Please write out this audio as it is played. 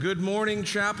Good morning,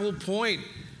 Chapel Pointe.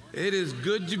 It is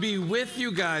good to be with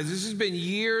you guys. This has been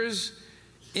years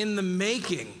in the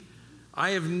making.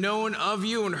 I have known of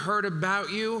you and heard about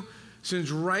you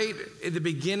since right at the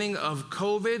beginning of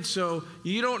COVID. So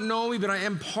you don't know me, but I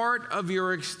am part of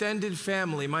your extended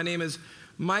family. My name is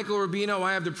Michael Rubino.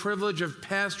 I have the privilege of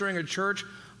pastoring a church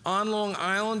on Long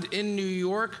Island in New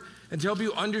York. And to help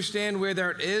you understand where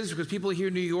that is, because people hear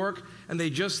New York and they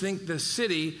just think the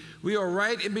city, we are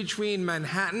right in between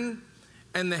Manhattan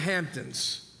and the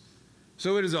Hamptons.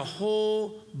 So it is a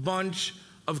whole bunch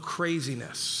of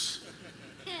craziness.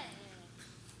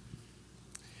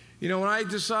 You know, when I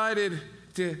decided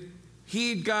to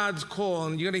heed God's call,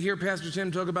 and you're going to hear Pastor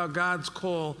Tim talk about God's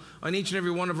call on each and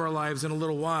every one of our lives in a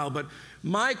little while, but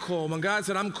my call, when God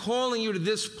said, I'm calling you to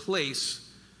this place,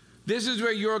 this is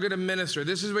where you're going to minister.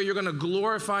 This is where you're going to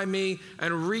glorify me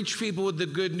and reach people with the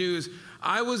good news.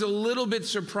 I was a little bit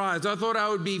surprised. I thought I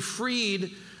would be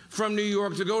freed from New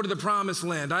York to go to the promised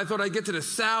land. I thought I'd get to the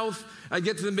South, I'd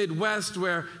get to the Midwest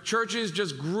where churches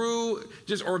just grew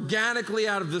just organically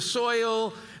out of the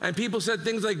soil, and people said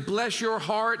things like, bless your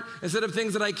heart, instead of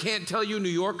things that I can't tell you New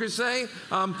Yorkers say.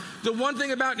 The one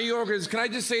thing about New Yorkers, can I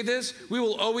just say this? We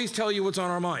will always tell you what's on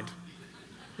our mind.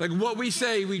 Like what we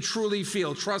say, we truly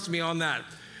feel. Trust me on that.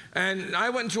 And I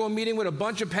went into a meeting with a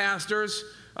bunch of pastors,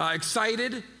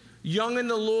 excited, young in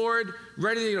the Lord,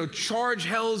 ready to charge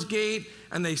Hell's Gate.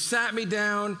 And they sat me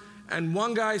down, and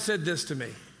one guy said this to me.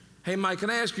 Hey, Mike,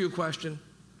 can I ask you a question?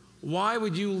 Why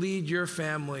would you lead your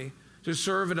family to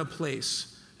serve in a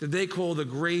place that they call the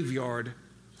graveyard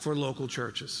for local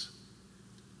churches?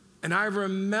 And I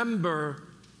remember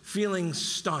feeling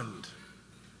stunned.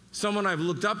 Someone I've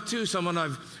looked up to, someone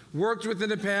I've worked with in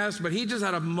the past, but he just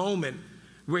had a moment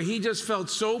where he just felt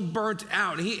so burnt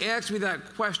out. And he asked me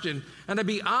that question. And to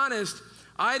be honest,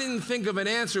 I didn't think of an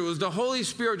answer. It was the Holy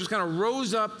Spirit just kind of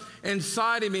rose up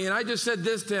inside of me. And I just said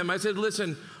this to him. I said,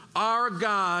 listen, our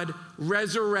God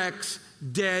resurrects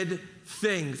dead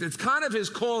things. It's kind of his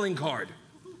calling card.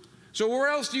 So where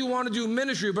else do you want to do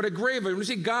ministry but a graveyard? When you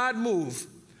see God move,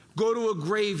 go to a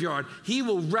graveyard. He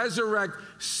will resurrect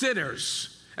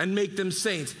sinners and make them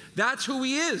saints. That's who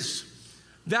he is.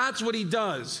 That's what he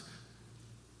does.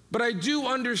 But I do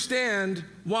understand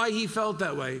why he felt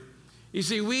that way. You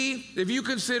see, if you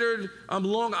considered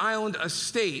Long Island a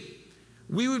state,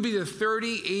 we would be the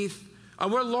 38th,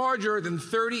 we're larger than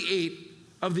 38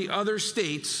 of the other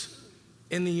states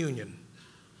in the Union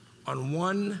on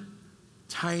one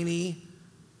tiny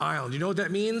island. You know what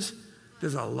that means?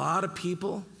 There's a lot of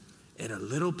people in a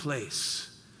little place.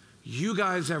 You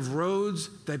guys have roads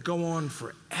that go on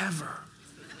forever.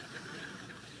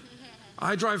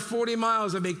 I drive 40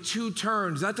 miles, I make 2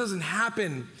 turns. That doesn't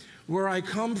happen where I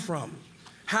come from.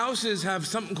 Houses have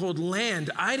something called land.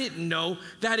 I didn't know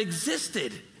that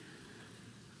existed.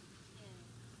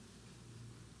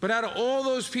 But out of all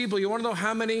those people, you want to know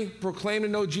how many proclaim to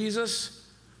know Jesus?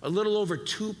 A little over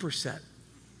 2%.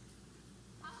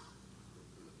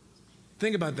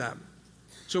 Think about that.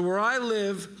 So where I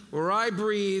live, where I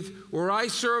breathe, where I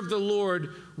serve the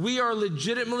Lord, we are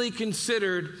legitimately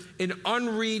considered an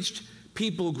unreached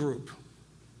people group.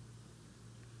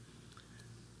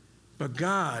 But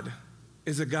God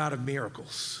is a God of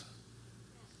miracles.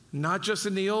 Not just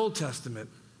in the Old Testament,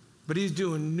 but he's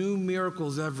doing new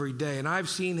miracles every day. And I've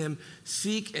seen him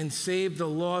seek and save the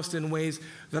lost in ways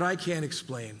that I can't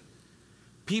explain.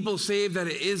 People saved out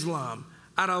of Islam,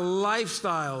 out of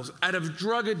lifestyles, out of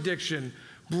drug addiction,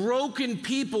 broken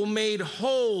people made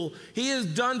whole. He has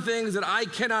done things that I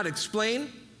cannot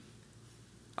explain.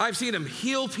 I've seen him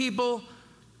heal people.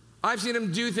 I've seen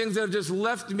him do things that have just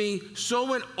left me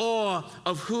so in awe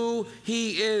of who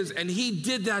he is. And he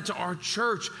did that to our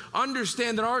church.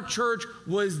 Understand that our church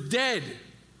was dead.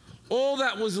 All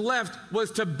that was left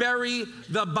was to bury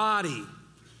the body.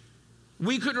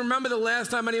 We couldn't remember the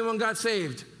last time anyone got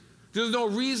saved. There was no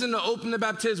reason to open the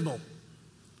baptismal.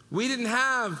 We didn't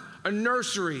have a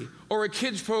nursery or a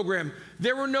kids program.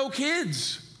 There were no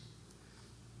kids.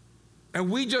 And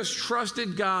we just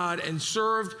trusted God and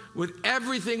served with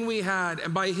everything we had.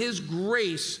 And by his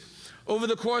grace, over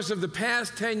the course of the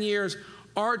past 10 years,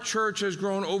 our church has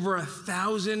grown over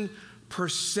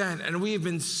 1,000%. And we have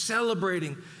been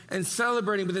celebrating and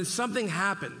celebrating, but then something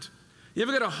happened. You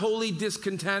ever get a holy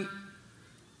discontent?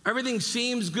 Everything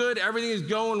seems good, everything is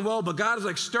going well, but God is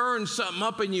like stirring something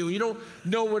up in you. You don't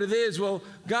know what it is. Well,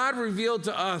 God revealed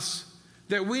to us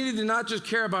that we need to not just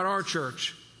care about our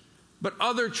church, but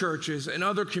other churches and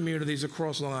other communities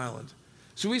across Long Island.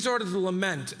 So we started to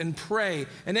lament and pray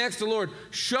and ask the Lord,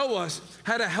 show us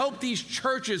how to help these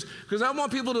churches, because I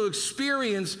want people to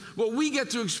experience what we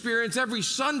get to experience every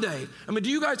Sunday. I mean,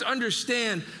 do you guys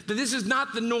understand that this is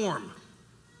not the norm?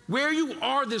 Where you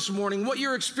are this morning, what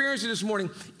you're experiencing this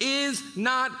morning is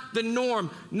not the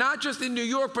norm, not just in New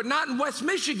York, but not in West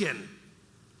Michigan.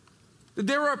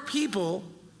 There are people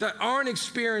that aren't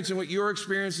experiencing what you're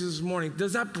experiencing this morning.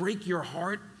 Does that break your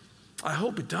heart? I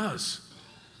hope it does.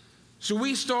 So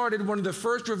we started one of the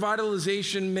first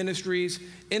revitalization ministries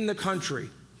in the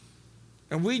country.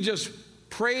 And we just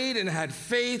prayed and had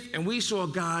faith, and we saw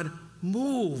God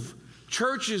move.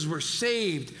 Churches were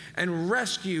saved and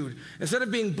rescued. Instead of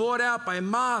being bought out by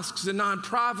mosques and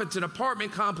nonprofits and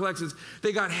apartment complexes,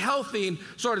 they got healthy and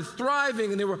started thriving,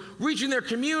 and they were reaching their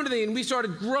community, and we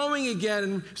started growing again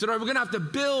and said, all right, we're going to have to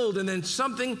build. And then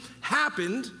something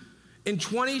happened in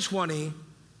 2020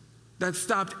 that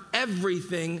stopped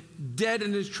everything dead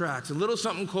in its tracks, a little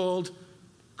something called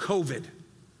COVID.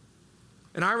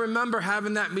 And I remember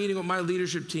having that meeting with my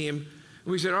leadership team,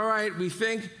 and we said, all right, we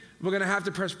think we're going to have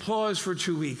to press pause for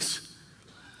 2 weeks.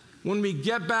 When we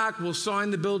get back, we'll sign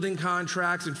the building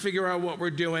contracts and figure out what we're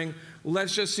doing.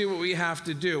 Let's just see what we have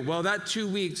to do. Well, that 2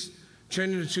 weeks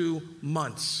turned into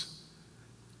months.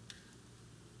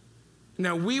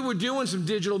 Now, we were doing some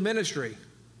digital ministry.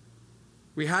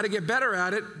 We had to get better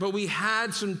at it, but we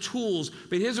had some tools.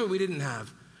 But here's what we didn't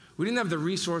have. We didn't have the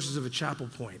resources of a Chapel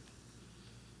Pointe.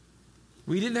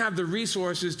 We didn't have the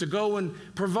resources to go and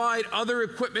provide other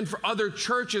equipment for other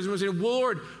churches. And we said,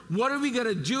 Lord, what are we going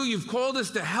to do? You've called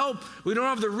us to help. We don't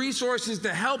have the resources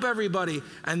to help everybody.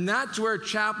 And that's where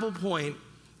Chapel Pointe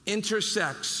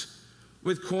intersects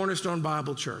with Cornerstone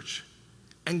Bible Church.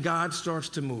 And God starts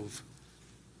to move.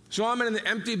 So I'm in an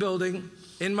empty building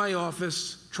in my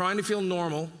office, trying to feel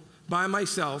normal by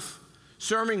myself,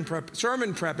 sermon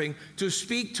prepping to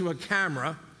speak to a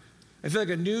camera. I feel like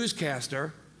a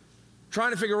newscaster,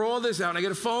 trying to figure all this out, and I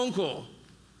get a phone call.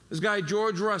 This guy,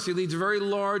 George Russ, he leads a very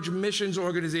large missions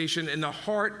organization in the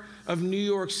heart of New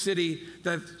York City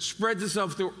that spreads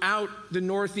itself throughout the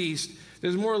Northeast.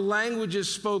 There's more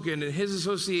languages spoken in his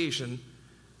association,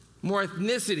 more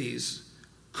ethnicities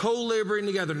co-laboring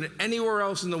together than anywhere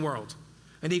else in the world.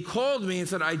 And he called me and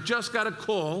said, I just got a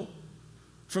call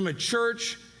from a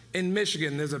church in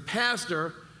Michigan. There's a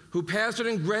pastor who pastored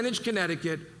in Greenwich,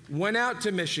 Connecticut, went out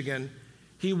to Michigan.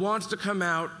 He wants to come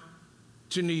out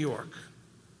to New York.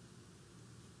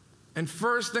 And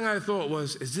first thing I thought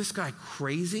was, is this guy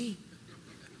crazy?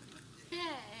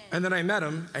 And then I met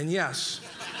him, and yes,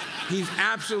 he's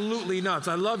absolutely nuts.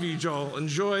 I love you, Joel.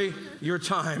 Enjoy your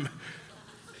time.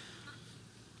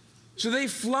 So they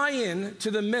fly in to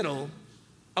the middle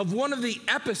of one of the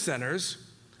epicenters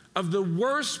of the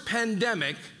worst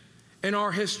pandemic in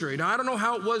our history. Now, I don't know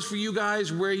how it was for you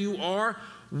guys where you are.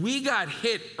 We got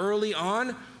hit early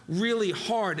on really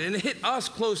hard, and it hit us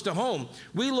close to home.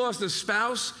 We lost a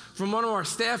spouse from one of our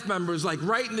staff members, like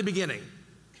right in the beginning.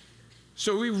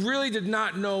 So we really did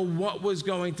not know what was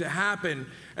going to happen.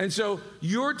 And so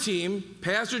your team,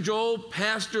 Pastor Joel,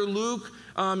 Pastor Luke,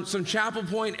 some Chapel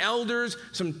Pointe elders,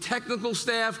 some technical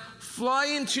staff, fly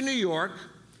into New York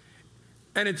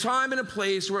at a time and a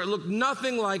place where it looked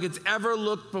nothing like it's ever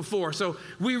looked before. So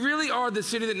we really are the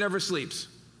city that never sleeps.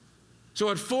 So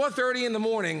at 4:30 in the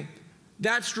morning,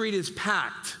 that street is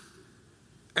packed.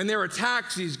 And there are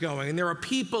taxis going, and there are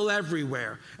people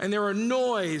everywhere, and there are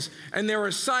noise, and there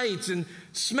are sights and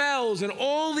smells and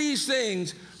all these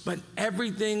things, but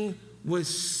everything was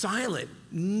silent.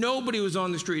 Nobody was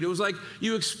on the street. It was like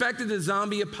you expected the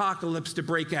zombie apocalypse to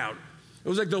break out. It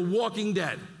was like The Walking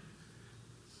Dead.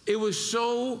 It was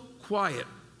so quiet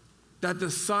that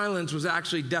the silence was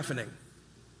actually deafening.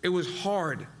 It was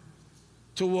hard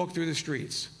to walk through the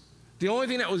streets. The only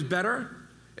thing that was better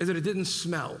is that it didn't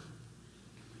smell.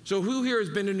 So who here has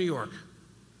been to New York?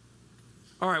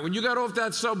 All right, when you got off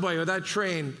that subway or that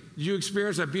train, did you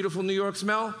experience that beautiful New York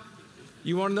smell?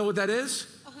 You want to know what that is?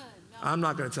 No. I'm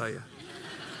not going to tell you.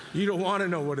 You don't want to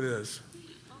know what it is.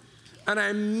 And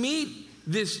I meet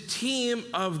this team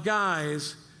of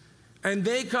guys, and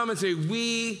they come and say,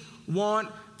 we want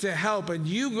to help. And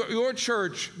your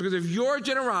church, because of your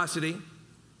generosity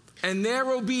and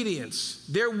their obedience,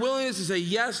 their willingness to say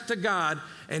yes to God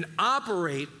and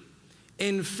operate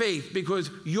in faith,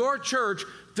 because your church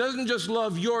doesn't just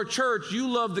love your church, you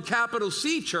love the capital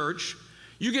C church.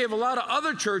 You gave a lot of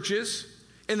other churches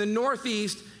in the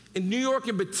Northeast, in New York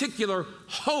in particular,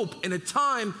 hope in a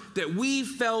time that we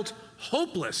felt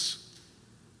hopeless.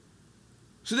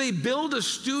 So they build a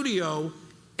studio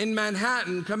in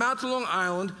Manhattan, come out to Long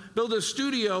Island, build a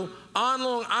studio on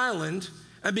Long Island,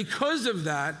 and because of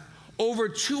that, Over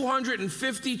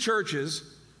 250 churches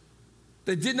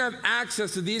that didn't have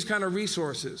access to these kind of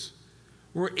resources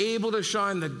were able to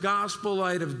shine the gospel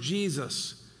light of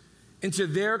Jesus into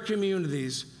their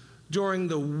communities during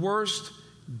the worst,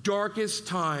 darkest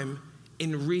time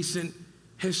in recent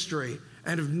history.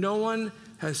 And if no one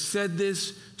has said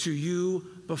this to you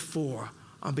before,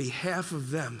 on behalf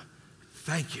of them,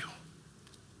 thank you.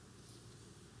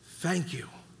 Thank you.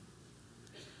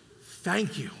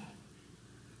 Thank you.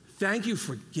 Thank you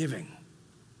for giving.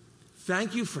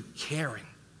 Thank you for caring.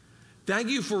 Thank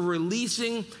you for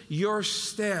releasing your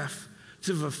staff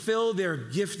to fulfill their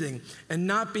gifting and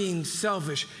not being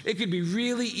selfish. It could be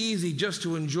really easy just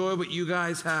to enjoy what you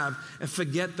guys have and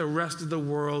forget the rest of the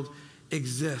world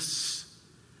exists.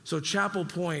 So Chapel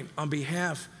Pointe, on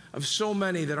behalf of so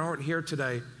many that aren't here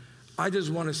today, I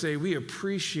just want to say we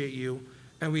appreciate you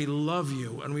and we love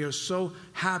you, and we are so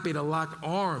happy to lock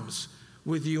arms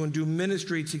with you and do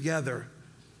ministry together.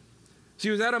 See,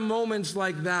 it was at a moments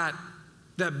like that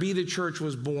that Be the Church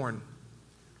was born.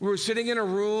 We were sitting in a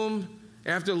room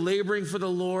after laboring for the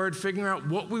Lord, figuring out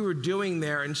what we were doing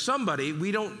there, and somebody,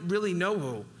 we don't really know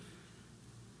who.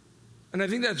 And I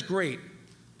think that's great,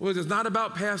 because it's not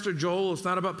about Pastor Joel, it's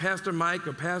not about Pastor Mike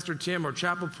or Pastor Tim or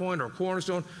Chapel Pointe or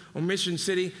Cornerstone or Mission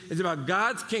City. It's about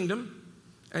God's kingdom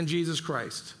and Jesus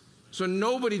Christ. So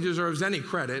nobody deserves any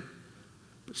credit.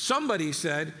 But somebody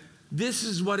said, this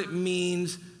is what it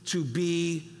means to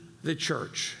be the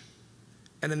church.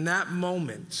 And in that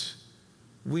moment,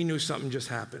 we knew something just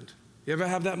happened. You ever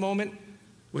have that moment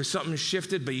where something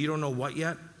shifted, but you don't know what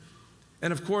yet?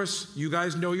 And of course, you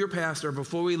guys know your pastor.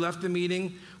 Before we left the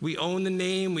meeting, we owned the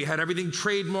name. We had everything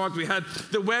trademarked. We had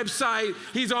the website.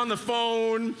 He's on the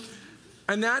phone.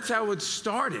 And that's how it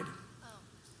started.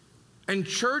 And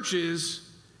churches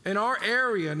in our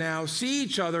area now see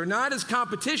each other not as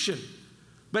competition,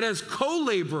 but as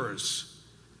co-laborers.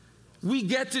 We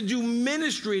get to do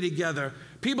ministry together.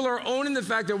 People are owning the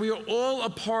fact that we are all a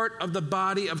part of the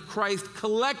body of Christ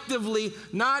collectively,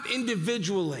 not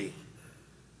individually.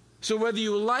 So whether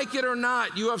you like it or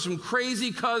not, you have some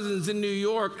crazy cousins in New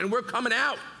York, and we're coming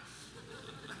out.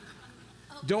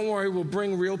 Don't worry, we'll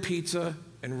bring real pizza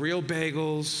and real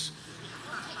bagels.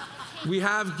 We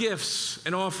have gifts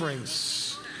and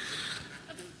offerings.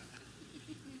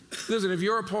 Listen, if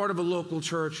you're a part of a local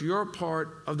church, you're a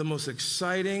part of the most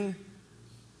exciting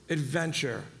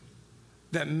adventure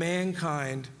that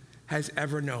mankind has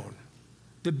ever known.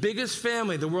 The biggest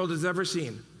family the world has ever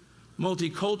seen.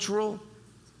 Multicultural,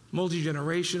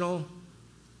 multi-generational,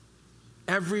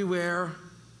 everywhere,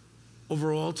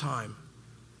 over all time.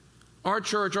 Our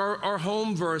church, our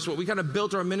home verse, what we kind of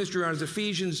built our ministry on is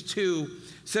Ephesians 2,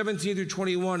 17 through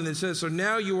 21. And it says, so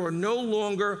now you are no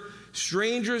longer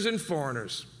strangers and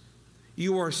foreigners.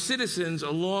 You are citizens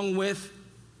along with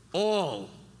all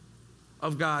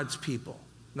of God's people.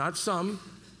 Not some,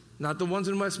 not the ones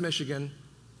in West Michigan,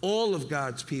 all of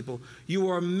God's people. You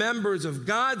are members of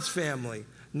God's family,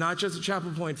 not just the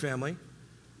Chapel Pointe family.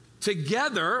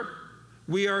 Together,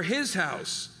 we are his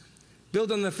house,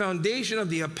 built on the foundation of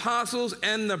the apostles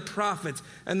and the prophets.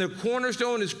 And the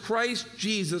cornerstone is Christ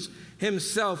Jesus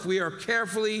himself. We are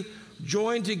carefully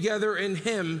joined together in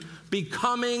him,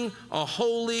 becoming a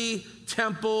holy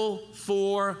temple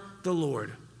for the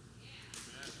Lord.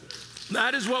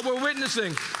 That is what we're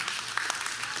witnessing.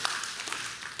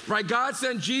 Right? God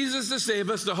sent Jesus to save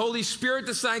us, the Holy Spirit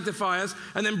to sanctify us,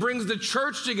 and then brings the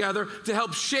church together to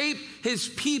help shape his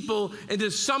people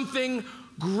into something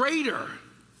greater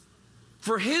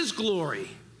for his glory.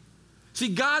 See,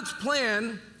 God's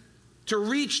plan to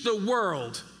reach the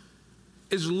world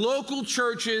is local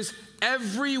churches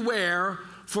everywhere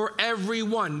for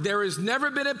everyone. There has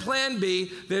never been a plan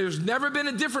B. There's never been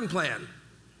a different plan.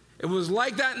 It was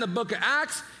like that in the book of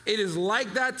Acts. It is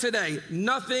like that today.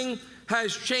 Nothing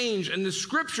has changed. And the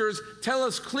scriptures tell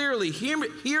us clearly,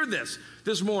 hear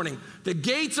this morning, the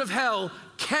gates of hell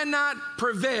cannot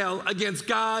prevail against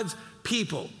God's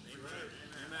people.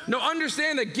 Now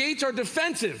understand that gates are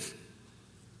defensive.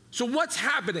 So what's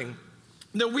happening?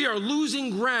 That we are losing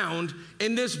ground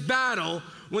in this battle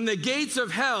when the gates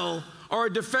of hell are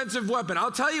a defensive weapon.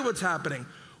 I'll tell you what's happening.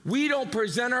 We don't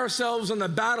present ourselves on the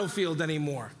battlefield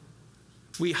anymore.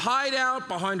 We hide out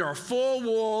behind our four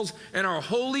walls and our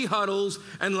holy huddles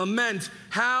and lament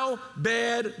how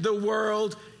bad the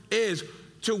world is.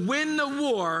 To win the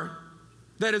war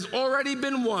that has already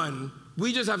been won,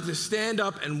 we just have to stand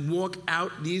up and walk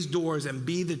out these doors and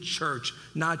be the church,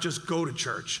 not just go to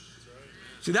church.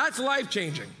 See, that's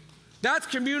life-changing. That's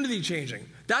community-changing.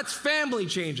 That's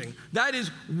family-changing. That is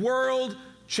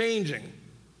world-changing.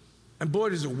 And boy,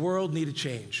 does the world need a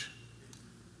change.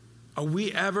 Are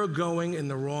we ever going in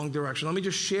the wrong direction? Let me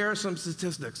just share some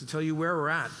statistics to tell you where we're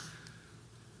at.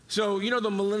 So, you know,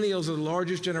 the millennials are the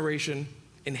largest generation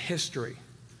in history.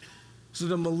 So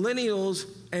the millennials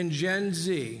and Gen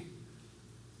Z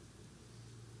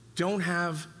don't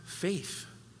have faith.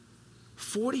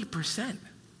 40%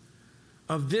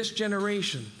 of this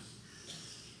generation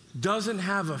doesn't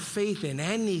have a faith in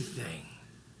anything.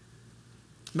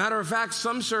 Matter of fact,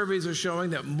 some surveys are showing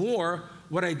that more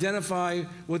would identify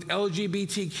with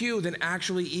LGBTQ than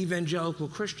actually evangelical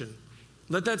Christian.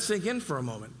 Let that sink in for a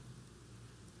moment.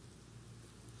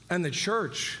 And the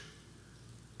church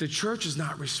has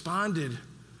not responded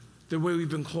the way we've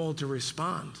been called to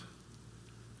respond.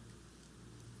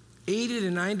 80 to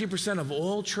 90% of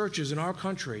all churches in our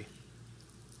country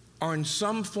are in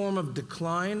some form of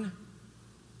decline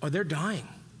or they're dying.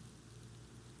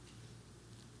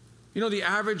 You know, the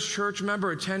average church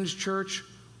member attends church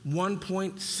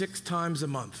 1.6 times a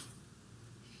month.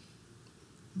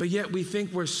 But yet we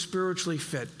think we're spiritually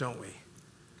fit, don't we?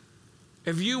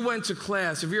 If you went to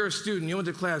class, if you're a student, you went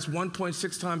to class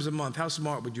 1.6 times a month, how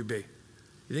smart would you be?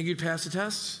 You think you'd pass the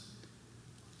tests?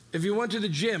 If you went to the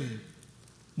gym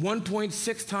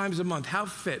 1.6 times a month, how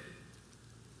fit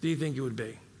do you think you would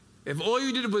be? If all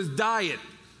you did was diet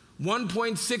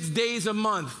 1.6 days a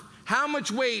month, how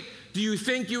much weight do you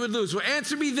think you would lose? Well,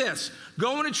 answer me this.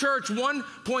 Going to church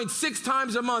 1.6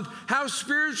 times a month, how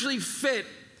spiritually fit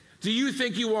do you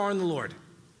think you are in the Lord?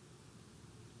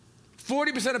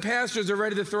 40% of pastors are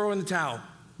ready to throw in the towel.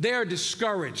 They are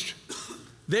discouraged.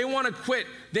 They want to quit.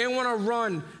 They want to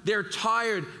run. They're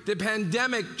tired. The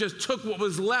pandemic just took what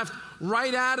was left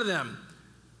right out of them.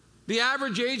 The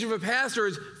average age of a pastor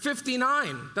is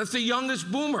 59. That's the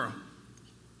youngest boomer.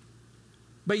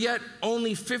 But yet,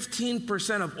 only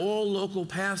 15% of all local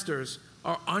pastors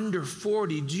are under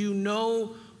 40. Do you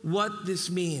know what this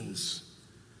means?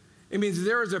 It means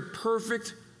there is a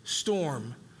perfect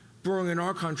storm brewing in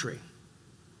our country.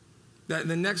 That in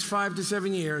the next 5 to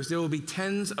 7 years, there will be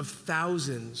tens of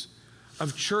thousands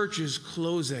of churches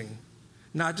closing,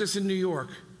 not just in New York,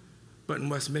 but in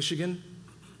West Michigan,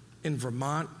 in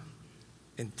Vermont,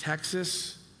 in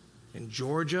Texas, in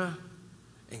Georgia,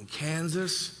 in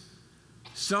Kansas.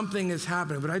 Something is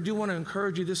happening, but I do want to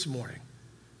encourage you this morning.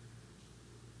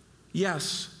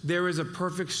 Yes, there is a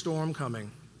perfect storm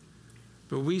coming,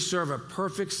 but we serve a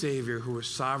perfect Savior who is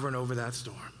sovereign over that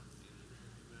storm.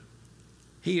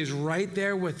 He is right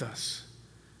there with us.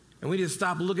 And we need to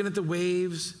stop looking at the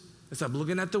waves, and stop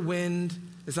looking at the wind,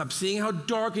 and stop seeing how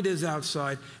dark it is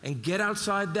outside, and get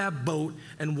outside that boat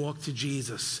and walk to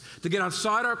Jesus. To get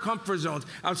outside our comfort zones,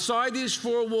 outside these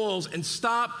four walls, and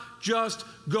stop just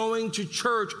going to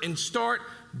church and start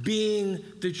being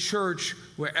the church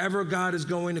wherever God is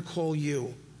going to call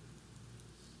you.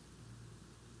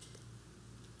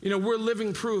 You know, we're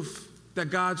living proof that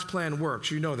God's plan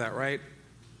works. You know that, right?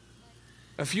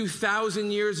 A few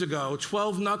thousand years ago,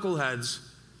 12 knuckleheads,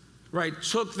 right,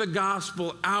 took the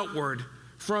gospel outward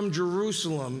from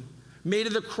Jerusalem, made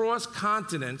it across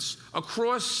continents,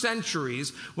 across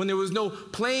centuries, when there was no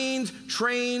planes,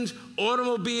 trains,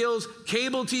 automobiles,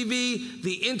 cable TV,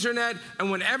 the internet, and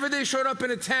whenever they showed up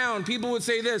in a town, people would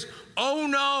say this, "Oh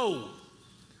no,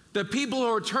 the people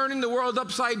who are turning the world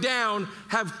upside down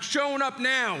have shown up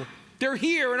now. They're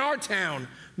here in our town."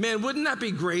 Man, wouldn't that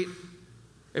be great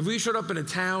if we showed up in a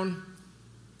town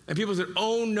and people said,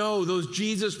 "Oh no, those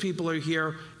Jesus people are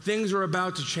here. Things are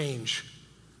about to change."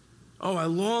 Oh, I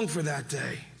long for that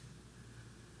day.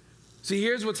 See,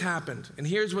 here's what's happened, and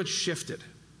here's what's shifted.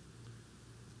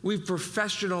 We've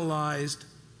professionalized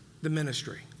the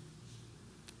ministry.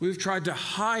 We've tried to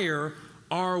hire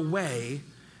our way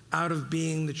out of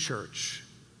being the church.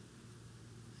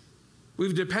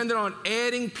 We've depended on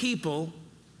adding people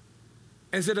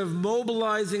instead of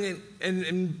mobilizing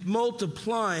and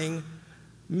multiplying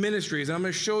ministries. I'm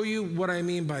going to show you what I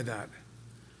mean by that.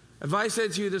 If I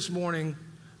said to you this morning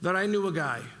that I knew a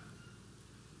guy,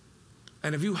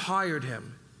 and if you hired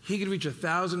him, he could reach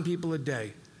 1,000 people a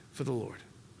day for the Lord,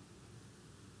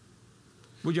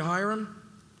 would you hire him?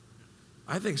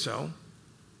 I think so.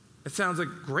 It sounds like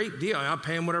a great deal. I'll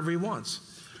pay him whatever he wants.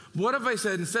 What if I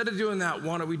said, instead of doing that,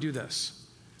 why don't we do this?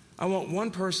 I want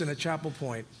one person at Chapel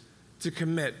Pointe to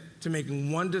commit to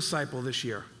making one disciple this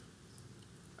year.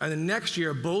 And the next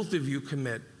year, both of you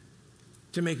commit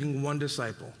to making one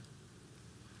disciple.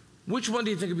 Which one do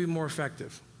you think would be more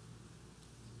effective?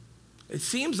 It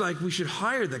seems like we should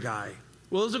hire the guy.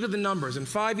 Well, let's look at the numbers. In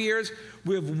 5 years,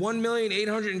 we have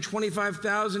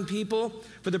 1,825,000 people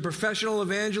for the professional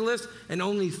evangelist and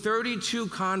only 32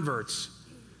 converts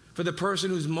for the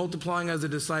person who's multiplying as a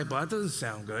disciple. That doesn't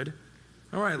sound good.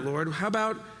 All right, Lord, how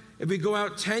about If we go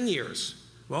out 10 years,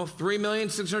 well,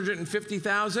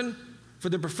 3,650,000 for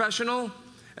the professional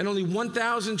and only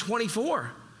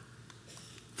 1,024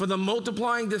 for the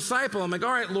multiplying disciple. I'm like,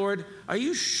 all right, Lord, are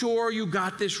you sure you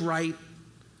got this right?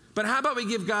 But how about we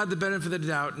give God the benefit of the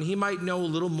doubt, and he might know a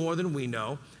little more than we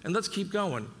know, and let's keep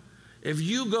going. If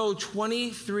you go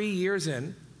 23 years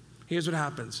in, here's what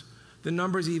happens. The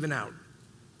numbers even out.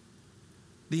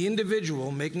 The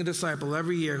individual making a disciple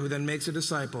every year who then makes a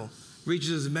disciple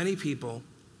reaches as many people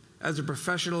as a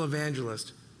professional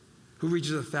evangelist who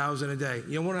reaches 1,000 a day.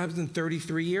 You know what happens in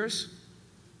 33 years?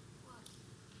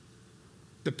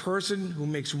 The person who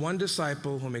makes one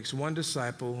disciple, who makes one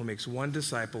disciple, who makes one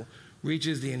disciple,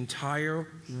 reaches the entire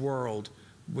world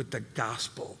with the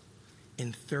gospel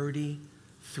in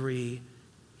 33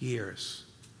 years.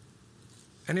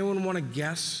 Anyone want to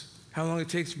guess how long it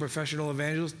takes a professional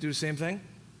evangelist to do the same thing?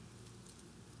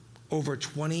 Over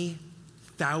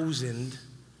 20,000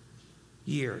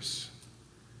 years.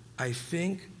 I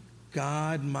think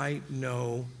God might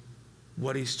know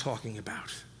what he's talking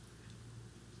about.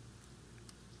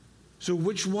 So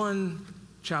which one,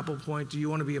 Chapel Pointe, do you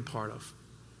want to be a part of?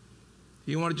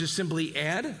 You want to just simply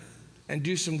add and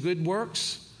do some good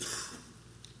works?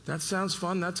 That sounds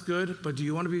fun, that's good, but do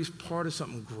you want to be part of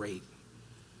something great?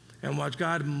 And watch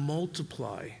God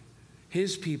multiply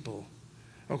his people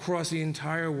across the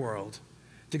entire world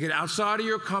to get outside of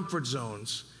your comfort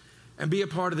zones and be a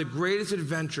part of the greatest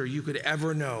adventure you could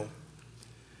ever know.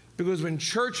 Because when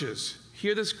churches,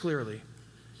 hear this clearly,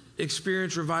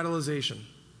 experience revitalization,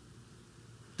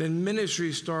 then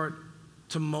ministries start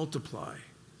to multiply.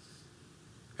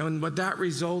 And what that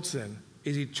results in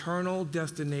is eternal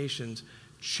destinations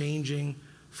changing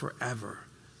forever.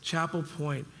 Chapel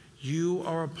Pointe, you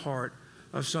are a part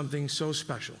of something so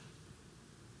special.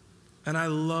 And I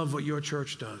love what your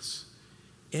church does.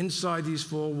 Inside these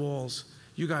four walls,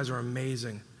 you guys are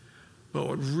amazing. But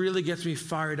what really gets me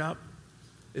fired up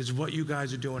is what you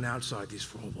guys are doing outside these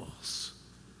four walls.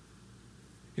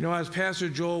 You know, as Pastor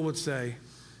Joel would say,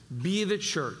 be the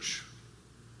church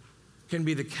can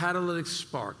be the catalytic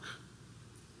spark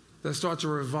that starts a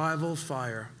revival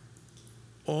fire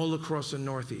all across the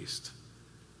Northeast.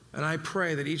 And I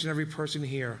pray that each and every person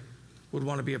here would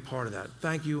want to be a part of that.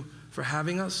 Thank you for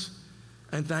having us,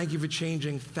 and thank you for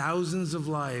changing thousands of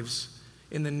lives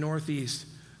in the Northeast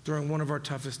during one of our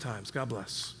toughest times. God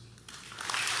bless.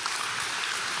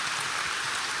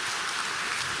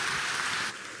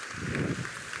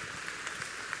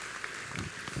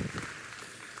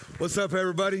 What's up,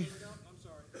 everybody?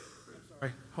 I'm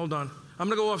sorry. Hold on. I'm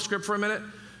going to go off script for a minute.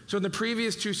 So in the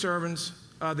previous two sermons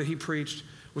that he preached,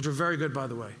 which were very good, by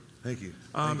the way. Thank you.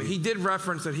 He did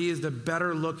reference that he is the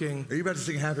better looking. Are you about to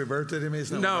sing happy birthday to me?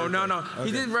 It's not No. Okay.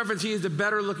 He did reference he is the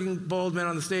better looking bald man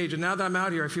on the stage. And now that I'm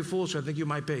out here, I feel foolish. I think you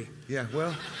might be. Yeah,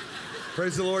 well,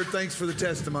 praise the Lord. Thanks for the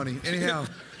testimony. Anyhow,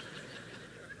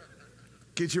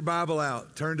 get your Bible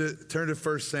out. Turn to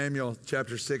 1 Samuel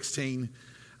chapter 16.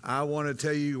 I want to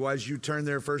tell you, as you turn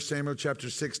there, 1 Samuel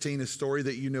chapter 16, a story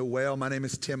that you know well. My name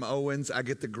is Tim Owens. I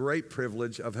get the great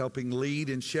privilege of helping lead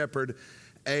and shepherd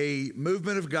a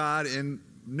movement of God in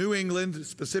New England,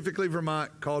 specifically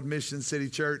Vermont, called Mission City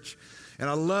Church. And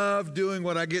I love doing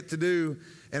what I get to do.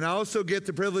 And I also get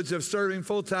the privilege of serving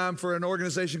full-time for an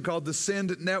organization called the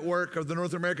Send Network of the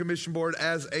North American Mission Board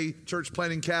as a church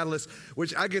planting catalyst,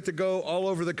 which I get to go all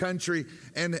over the country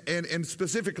and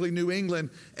specifically New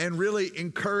England and really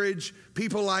encourage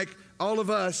people like all of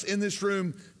us in this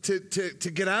room to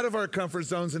get out of our comfort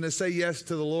zones and to say yes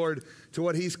to the Lord, to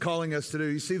what he's calling us to do.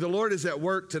 You see, the Lord is at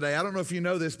work today. I don't know if you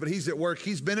know this, but he's at work.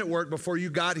 He's been at work before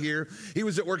you got here. He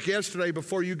was at work yesterday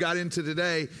before you got into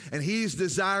today. And he's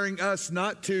desiring us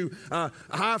not to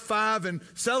high five and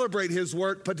celebrate his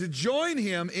work, but to join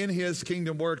him in his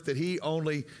kingdom work that he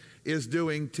only is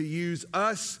doing, to use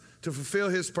us to fulfill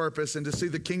his purpose and to see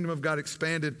the kingdom of God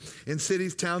expanded in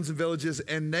cities, towns, and villages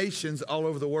and nations all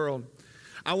over the world.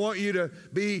 I want you to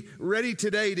be ready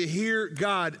today to hear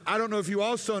God. I don't know if you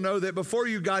also know that before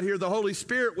you got here, the Holy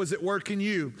Spirit was at work in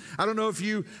you. I don't know if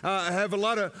you have a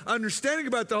lot of understanding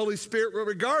about the Holy Spirit, but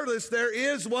regardless, there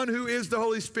is one who is the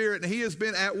Holy Spirit, and he has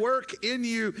been at work in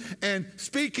you and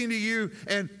speaking to you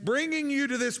and bringing you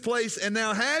to this place, and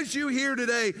now has you here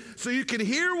today so you can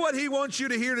hear what he wants you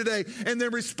to hear today and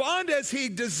then respond as he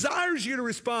desires you to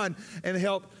respond and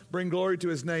help bring glory to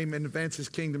his name and advance his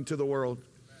kingdom to the world.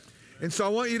 And so I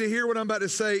want you to hear what I'm about to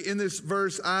say in this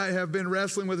verse. I have been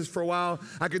wrestling with this for a while.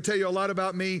 I could tell you a lot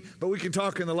about me, but we can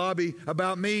talk in the lobby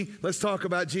about me. Let's talk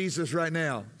about Jesus right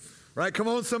now. Right? Come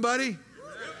on, somebody.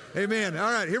 Amen. All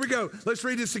right, here we go. Let's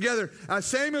read this together.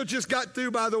 Samuel just got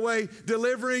through, by the way,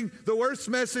 delivering the worst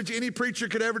message any preacher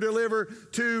could ever deliver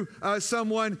to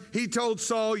someone. He told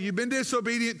Saul, you've been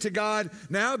disobedient to God.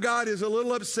 Now God is a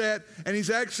little upset, and he's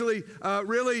actually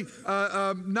really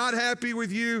not happy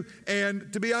with you.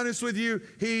 And to be honest with you,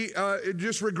 he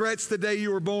just regrets the day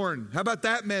you were born. How about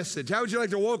that message? How would you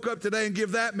like to woke up today and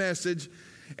give that message?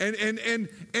 And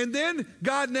then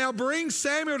God now brings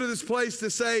Samuel to this place to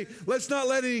say, let's not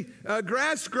let any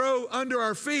grass grow under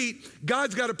our feet.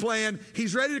 God's got a plan.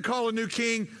 He's ready to call a new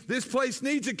king. This place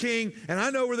needs a king, and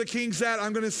I know where the king's at.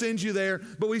 I'm going to send you there.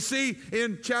 But we see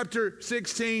in chapter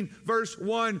 16, verse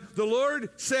 1, the Lord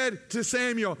said to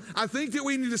Samuel, I think that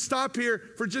we need to stop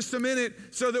here for just a minute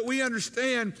so that we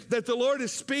understand that the Lord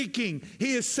is speaking.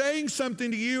 He is saying something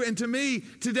to you and to me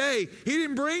today. He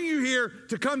didn't bring you here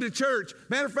to come to church.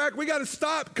 Matter of fact, we got to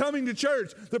stop coming to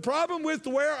church. The problem with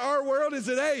where our world is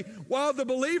today, while the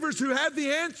believers who have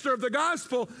the answer of the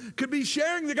gospel could be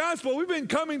sharing the gospel, we've been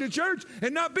coming to church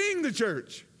and not being the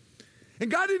church.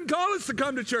 And God didn't call us to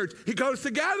come to church. He called us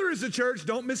to gather as a church.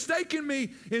 Don't mistake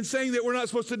me in saying that we're not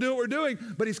supposed to do what we're doing.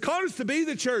 But he's called us to be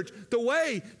the church, the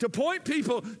way to point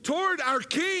people toward our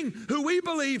King, who we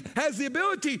believe has the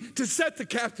ability to set the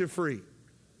captive free.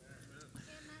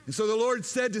 And so the Lord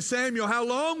said to Samuel, how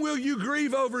long will you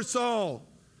grieve over Saul,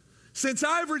 since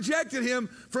I've rejected him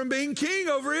from being king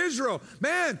over Israel?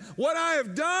 Man, what I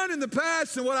have done in the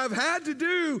past and what I've had to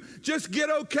do, just get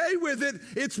okay with it.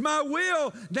 It's my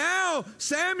will. Now,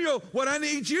 Samuel, what I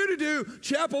need you to do,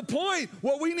 Chapel Pointe,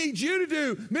 what we need you to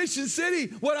do, Mission City,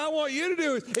 what I want you to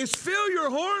do is fill your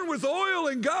horn with oil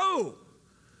and go.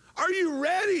 Are you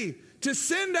ready to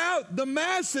send out the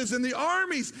masses and the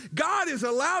armies? God has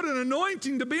allowed an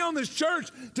anointing to be on this church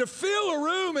to fill a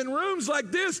room and rooms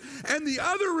like this and the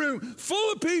other room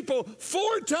full of people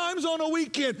 4 times on a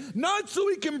weekend, not so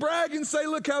we can brag and say,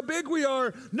 look how big we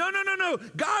are. No.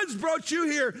 God's brought you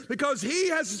here because he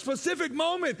has a specific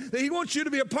moment that he wants you to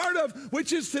be a part of,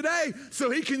 which is today, so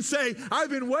he can say,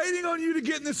 I've been waiting on you to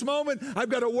get in this moment. I've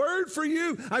got a word for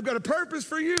you. I've got a purpose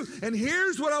for you. And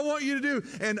here's what I want you to do.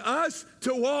 And us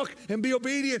to walk and be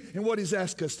obedient in what he's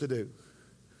asked us to do.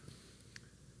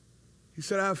 He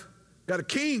said, I've got a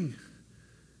king,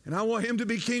 and I want him to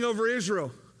be king over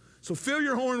Israel. So fill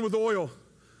your horn with oil,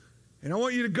 and I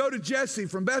want you to go to Jesse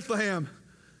from Bethlehem,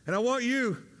 and I want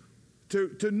you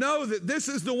to know that this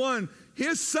is the one.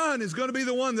 His son is going to be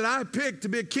the one that I picked to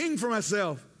be a king for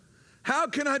myself. How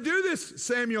can I do this,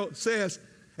 Samuel says.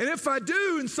 And if I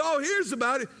do and Saul hears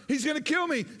about it, he's going to kill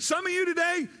me. Some of you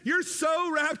today, you're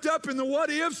so wrapped up in the what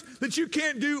ifs that you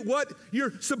can't do what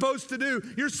you're supposed to do.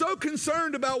 You're so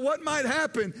concerned about what might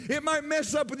happen. It might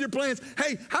mess up with your plans.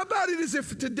 Hey, how about it as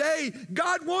if today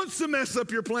God wants to mess up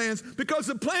your plans because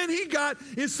the plan he got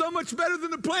is so much better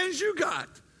than the plans you got.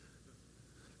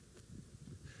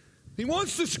 He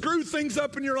wants to screw things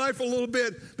up in your life a little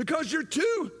bit because you're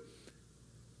too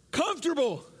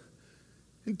comfortable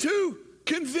and too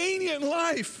convenient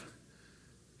life.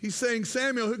 He's saying,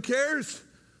 Samuel, who cares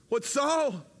what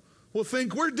Saul will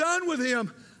think? We're done with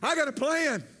him. I got a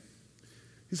plan.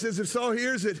 He says, if Saul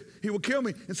hears it, he will kill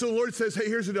me. And so the Lord says, hey,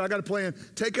 here's the deal. I got a plan.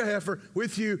 Take a heifer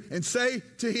with you and say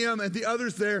to him and the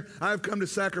others there, I have come to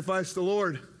sacrifice the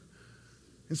Lord.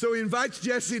 And so he invites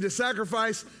Jesse to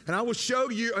sacrifice, and I will show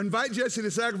you, invite Jesse to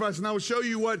sacrifice, and I will show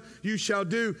you what you shall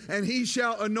do. And he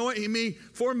shall anoint me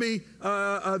for me,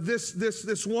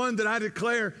 this one that I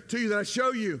declare to you, that I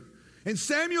show you. And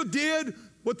Samuel did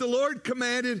what the Lord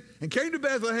commanded and came to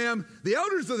Bethlehem. The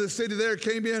elders of the city there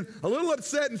came in a little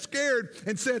upset and scared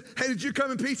and said, hey, did you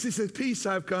come in peace? He said, peace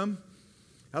I've come.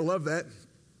 I love that.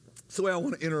 That's the way I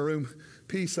want to enter a room.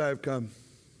 Peace I've come.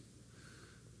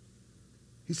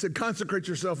 He said, consecrate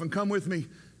yourself and come with me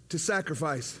to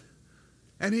sacrifice.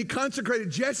 And he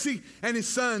consecrated Jesse and his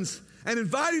sons and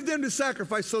invited them to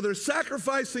sacrifice. So they're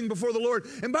sacrificing before the Lord.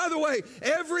 And by the way,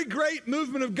 every great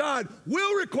movement of God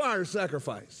will require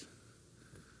sacrifice.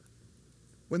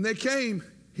 When they came,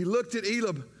 he looked at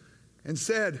Eliab and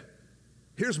said,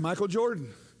 here's Michael Jordan.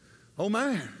 Oh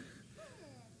my.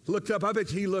 Looked up, I bet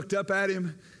he looked up at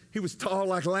him. He was tall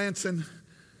like Lanson.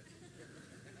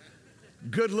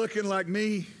 Good looking like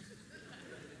me.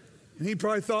 And he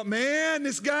probably thought, man,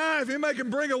 this guy, if anybody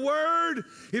can bring a word,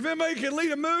 if anybody can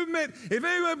lead a movement, if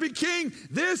anybody be king,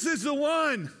 this is the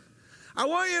one. I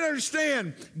want you to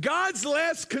understand, God's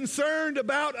less concerned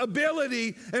about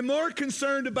ability and more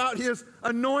concerned about his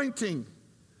anointing.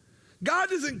 God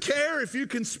doesn't care if you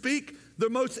can speak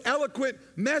the most eloquent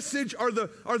message or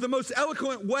the most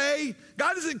eloquent way.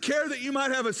 God doesn't care that you might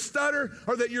have a stutter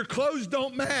or that your clothes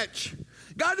don't match.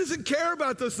 God doesn't care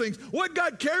about those things. What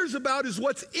God cares about is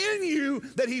what's in you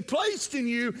that he placed in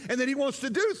you and that he wants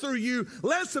to do through you,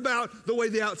 less about the way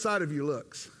the outside of you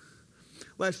looks.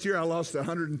 Last year I lost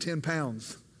 110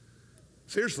 pounds.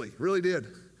 Seriously, really did.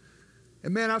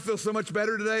 And man, I feel so much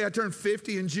better today. I turned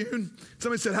 50 in June.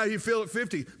 Somebody said, how do you feel at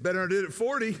 50? Better than I did at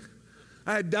 40.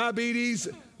 I had diabetes,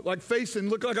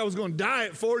 looked like I was going to die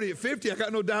at 40. At 50, I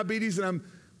got no diabetes and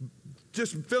I'm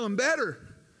just feeling better.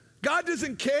 God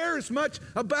doesn't care as much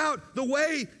about the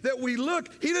way that we look.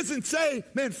 He doesn't say,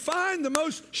 man, find the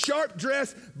most sharp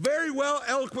dressed, very well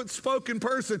eloquent spoken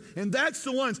person. And that's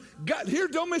the ones. God, here,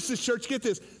 don't miss this, church. Get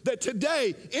this. That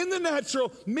today, in the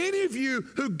natural, many of you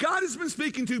who God has been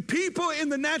speaking to, people in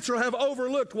the natural have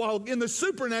overlooked, while in the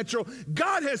supernatural,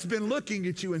 God has been looking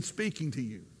at you and speaking to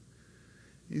you.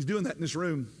 He's doing that in this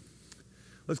room.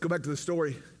 Let's go back to the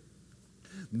story.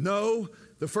 No,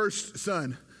 the first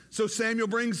son. So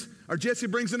Jesse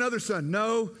brings another son.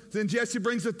 No. Then Jesse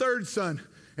brings a third son.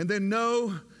 And then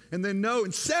no. And then no.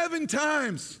 And 7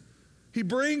 times he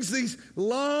brings these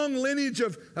long lineage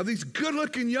of these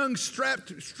good-looking young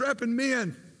strapping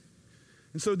men.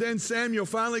 And so then Samuel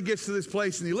finally gets to this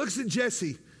place and he looks at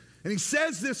Jesse and he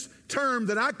says this term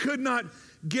that I could not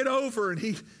get over, and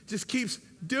he just keeps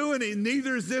doing it.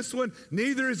 Neither is this one,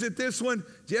 neither is it this one.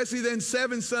 Jesse then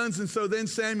 7 sons. And so then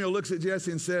Samuel looks at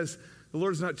Jesse and says, the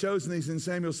Lord has not chosen these. And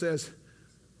Samuel says,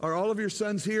 are all of your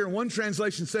sons here? And one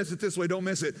translation says it this way, don't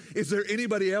miss it. Is there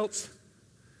anybody else?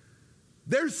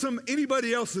 There's some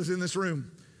anybody else's in this room.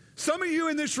 Some of you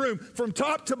in this room, from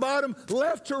top to bottom,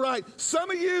 left to right,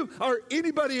 some of you are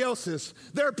anybody else's.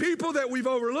 There are people that we've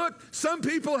overlooked. Some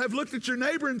people have looked at your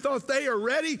neighbor and thought they are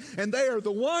ready and they are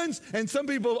the ones. And some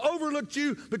people have overlooked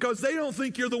you because they don't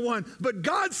think you're the one. But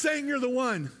God's saying you're the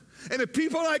one. And if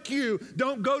people like you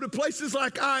don't go to places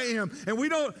like I am, and we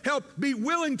don't help be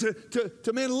willing to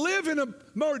live in a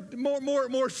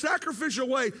more sacrificial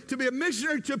way, to be a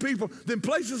missionary to people, then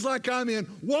places like I'm in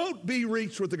won't be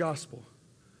reached with the gospel.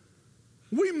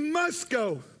 We must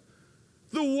go.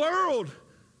 The world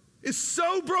is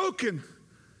so broken.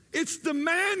 It's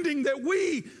demanding that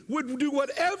we would do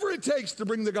whatever it takes to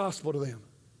bring the gospel to them.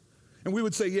 And we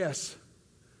would say yes.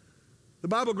 The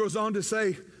Bible goes on to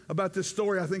say about this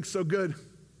story, I think so good,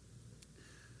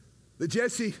 that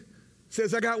Jesse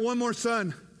says, I got one more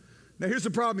son. Now here's the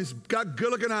problem. He's got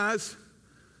good-looking eyes.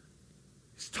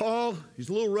 He's tall. He's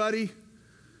a little ruddy.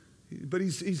 But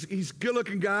he's a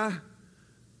good-looking guy.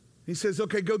 He says,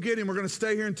 okay, go get him. We're going to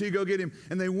stay here until you go get him.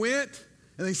 And they went,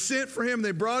 and they sent for him, and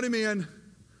they brought him in. And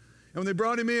when they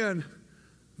brought him in,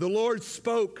 the Lord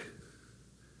spoke.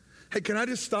 Hey, can I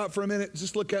just stop for a minute?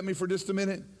 Just look at me for just a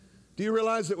minute. Do you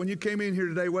realize that when you came in here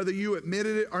today, whether you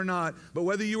admitted it or not, but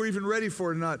whether you were even ready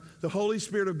for it or not, the Holy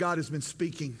Spirit of God has been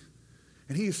speaking.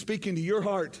 And he is speaking to your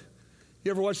heart.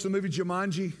 You ever watch the movie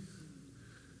Jumanji? You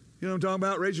know what I'm talking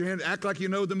about? Raise your hand. Act like you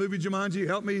know the movie Jumanji.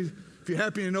 Help me. If you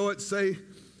happen to know it, say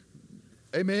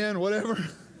amen, whatever.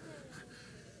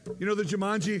 You know the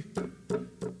Jumanji?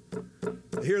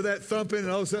 They hear that thumping, and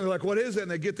all of a sudden they're like, what is it?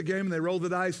 And they get the game, and they roll the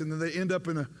dice, and then they end up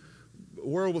in a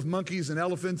world with monkeys and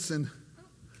elephants. And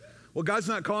well, God's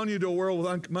not calling you to a world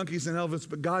with monkeys and elephants,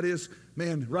 but God is,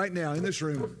 man, right now in this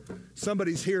room,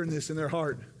 somebody's hearing this in their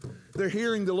heart. They're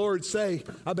hearing the Lord say,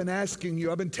 I've been asking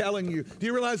you, I've been telling you. Do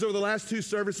you realize over the last 2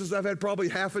 services, I've had probably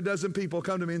half a dozen people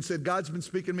come to me and said, God's been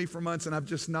speaking to me for months and I've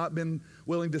just not been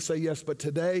willing to say yes, but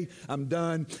today I'm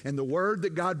done. And the word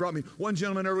that God brought me, one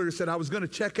gentleman earlier said, I was going to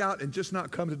check out and just not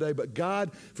come today, but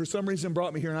God, for some reason,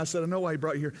 brought me here. And I said, I know why he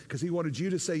brought you here, because he wanted you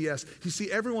to say yes. You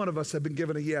see, every one of us have been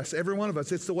given a yes. Every one of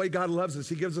us. It's the way God loves us.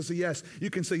 He gives us a yes. You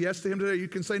can say yes to him today. You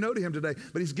can say no to him today,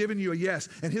 but he's given you a yes.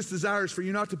 And his desire is for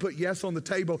you not to put yes on the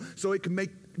table so it can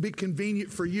be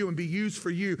convenient for you and be used for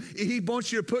you. He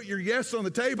wants you to put your yes on the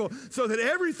table so that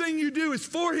everything you do is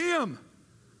for him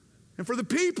and for the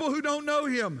people who don't know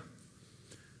him.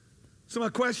 So my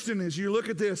question is, you look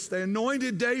at this, they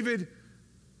anointed David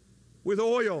with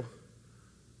oil.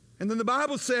 And then the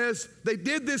Bible says they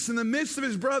did this in the midst of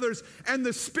his brothers, and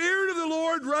the Spirit of the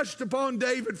Lord rushed upon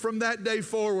David from that day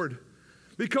forward.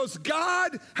 Because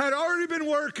God had already been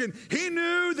working. He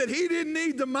knew that he didn't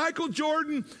need the Michael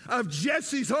Jordan of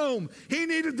Jesse's home. He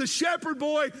needed the shepherd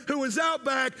boy who was out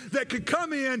back that could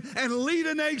come in and lead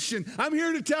a nation. I'm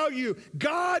here to tell you,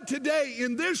 God today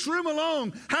in this room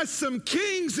alone has some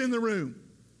kings in the room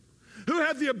who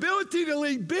have the ability to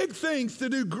lead big things, to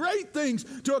do great things,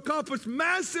 to accomplish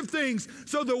massive things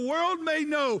so the world may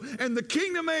know and the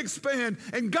kingdom may expand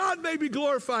and God may be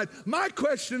glorified. My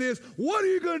question is, what are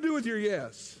you going to do with your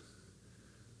yes?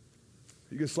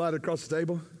 Are you going to slide it across the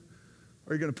table?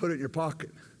 Or are you going to put it in your pocket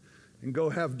and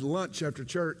go have lunch after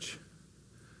church?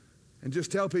 and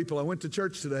just tell people, I went to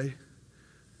church today.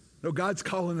 No, God's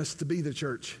calling us to be the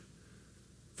church.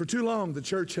 For too long, the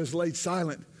church has laid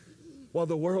silent while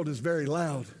the world is very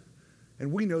loud,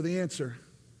 and we know the answer.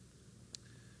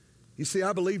 You see,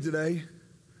 I believe today,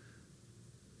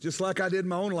 just like I did in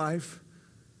my own life,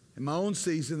 in my own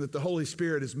season, that the Holy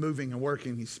Spirit is moving and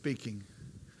working. He's speaking.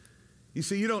 You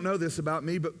see, you don't know this about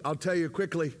me, but I'll tell you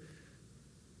quickly.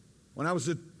 When I was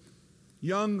a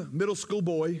young middle school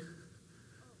boy,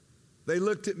 they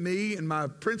looked at me in my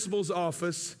principal's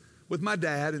office with my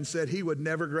dad and said he would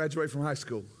never graduate from high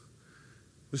school.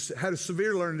 Had a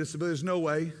severe learning disability. There's no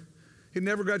way. He'd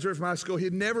never graduate from high school.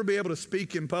 He'd never be able to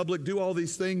speak in public, do all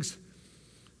these things.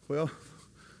 Well,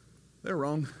 they're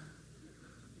wrong.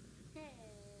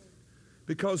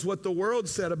 Because what the world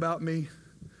said about me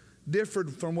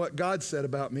differed from what God said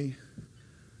about me.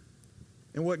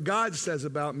 And what God says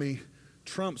about me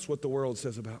trumps what the world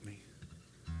says about me.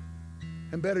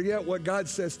 And better yet, what God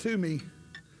says to me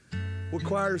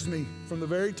requires me from the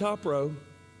very top row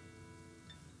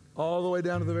all the way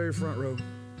down to the very front row.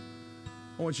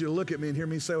 I want you to look at me and hear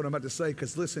me say what I'm about to say,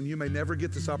 because listen, you may never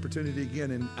get this opportunity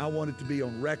again, and I want it to be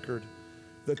on record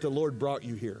that the Lord brought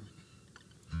you here.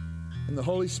 And the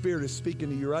Holy Spirit is speaking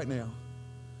to you right now.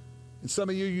 And some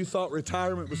of you thought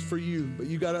retirement was for you, but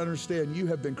you got to understand, you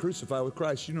have been crucified with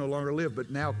Christ. You no longer live, but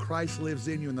now Christ lives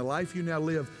in you. And the life you now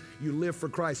live, you live for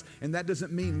Christ. And that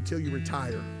doesn't mean until you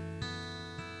retire.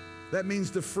 That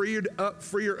means the freer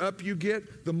up you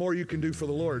get, the more you can do for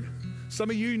the Lord.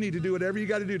 Some of you need to do whatever you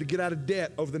got to do to get out of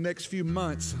debt over the next few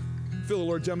months. I feel the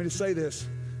Lord tell me to say this,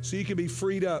 so you can be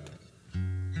freed up.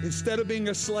 Instead of being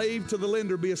a slave to the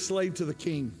lender, be a slave to the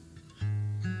King.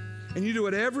 And you do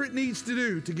whatever it needs to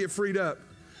do to get freed up.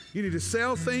 You need to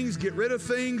sell things, get rid of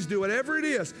things, do whatever it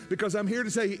is, because I'm here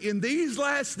to tell you, in these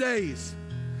last days,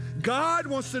 God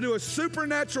wants to do a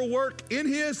supernatural work in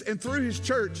His and through His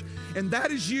church, and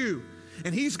that is you.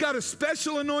 And He's got a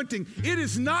special anointing. It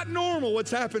is not normal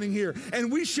what's happening here,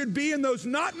 and we should be in those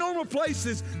not normal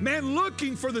places, man,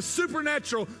 looking for the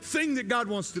supernatural thing that God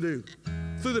wants to do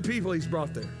through the people He's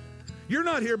brought there. You're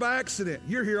not here by accident.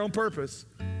 You're here on purpose.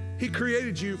 He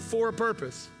created you for a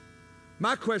purpose.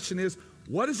 My question is,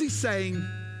 what is He saying,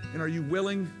 and are you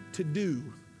willing to do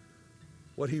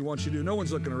what He wants you to do? No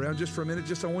one's looking around. Just for a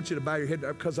minute, I want you to bow your head,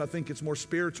 because I think it's more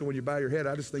spiritual when you bow your head.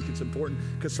 I just think it's important,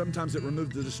 because sometimes it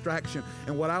removes the distraction.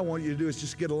 And what I want you to do is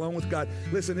just get alone with God.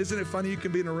 Listen, isn't it funny? You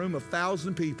can be in a room of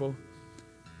 1,000 people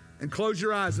and close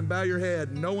your eyes and bow your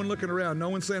head. No one looking around, no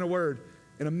one saying a word,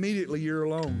 and immediately you're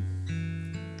alone.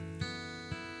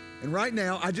 And right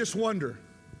now, I just wonder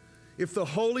if the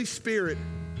Holy Spirit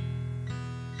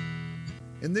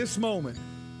in this moment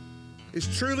is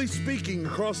truly speaking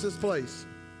across this place.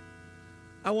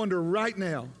 I wonder right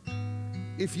now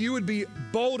if you would be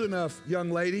bold enough,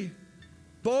 young lady,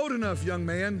 bold enough, young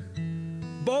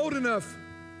man, bold enough,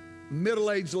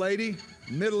 middle-aged lady,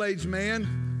 middle-aged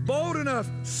man, bold enough,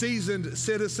 seasoned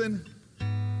citizen.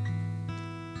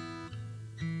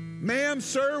 Ma'am,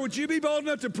 sir, would you be bold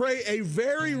enough to pray a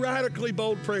very radically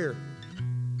bold prayer?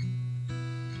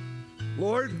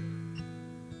 Lord,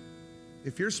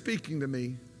 if you're speaking to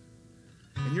me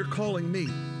and you're calling me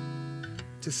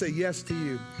to say yes to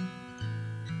you,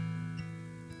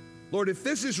 Lord, if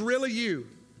this is really you,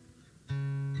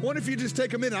 I wonder if you just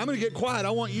take a minute. I'm going to get quiet. I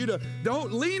want you to,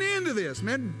 don't lean into this,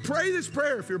 man. Pray this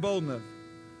prayer if you're bold enough.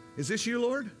 Is this you,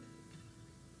 Lord?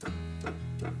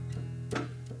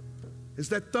 Is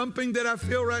that thumping that I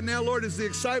feel right now, Lord, is the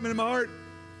excitement in my heart?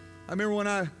 I remember when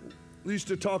I used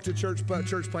to talk to church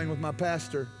playing with my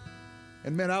pastor,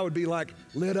 and man, I would be like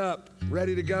lit up,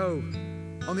 ready to go.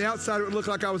 On the outside, it would look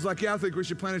like I was like, yeah, I think we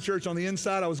should plant a church. On the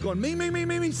inside, I was going, me,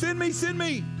 send me, send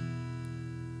me.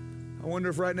 I wonder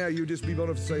if right now you would just be bold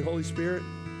enough to say, Holy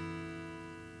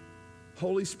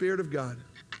Spirit of God,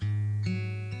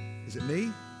 is it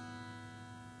me?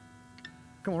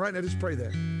 Come on, right now, just pray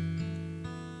that.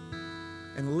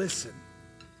 And listen.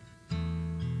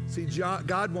 See,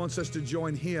 God wants us to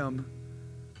join Him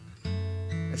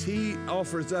as He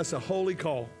offers us a holy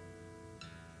call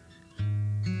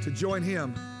to join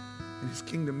Him in His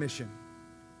kingdom mission.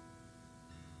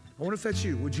 I wonder if that's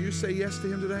you. Would you say yes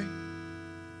to Him today?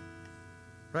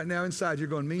 Right now inside, you're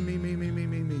going, me.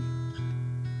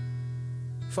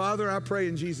 Father, I pray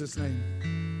in Jesus'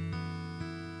 name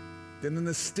that in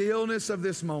the stillness of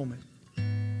this moment,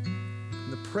 in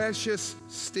the precious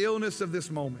stillness of this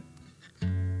moment,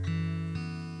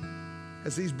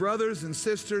 as these brothers and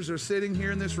sisters are sitting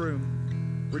here in this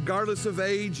room, regardless of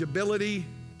age, ability,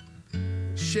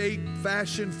 shape,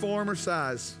 fashion, form, or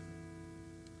size,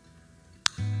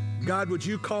 God, would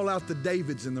you call out the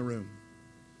Davids in the room?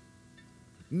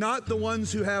 Not the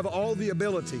ones who have all the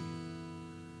ability,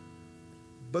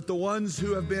 but the ones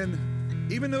who have been,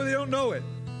 even though they don't know it,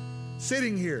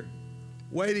 sitting here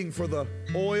waiting for the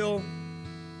oil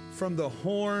from the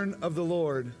horn of the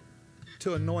Lord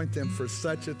to anoint them for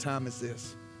such a time as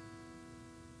this.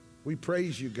 We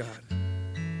praise you, God.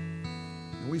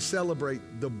 And we celebrate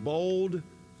the bold,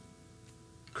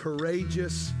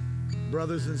 courageous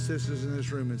brothers and sisters in this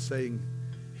room and saying,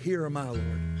 here am I,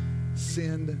 Lord.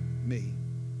 Send me.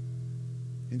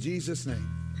 In Jesus' name,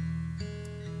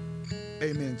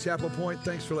 amen. Chapel Point,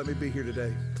 thanks for letting me be here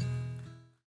today.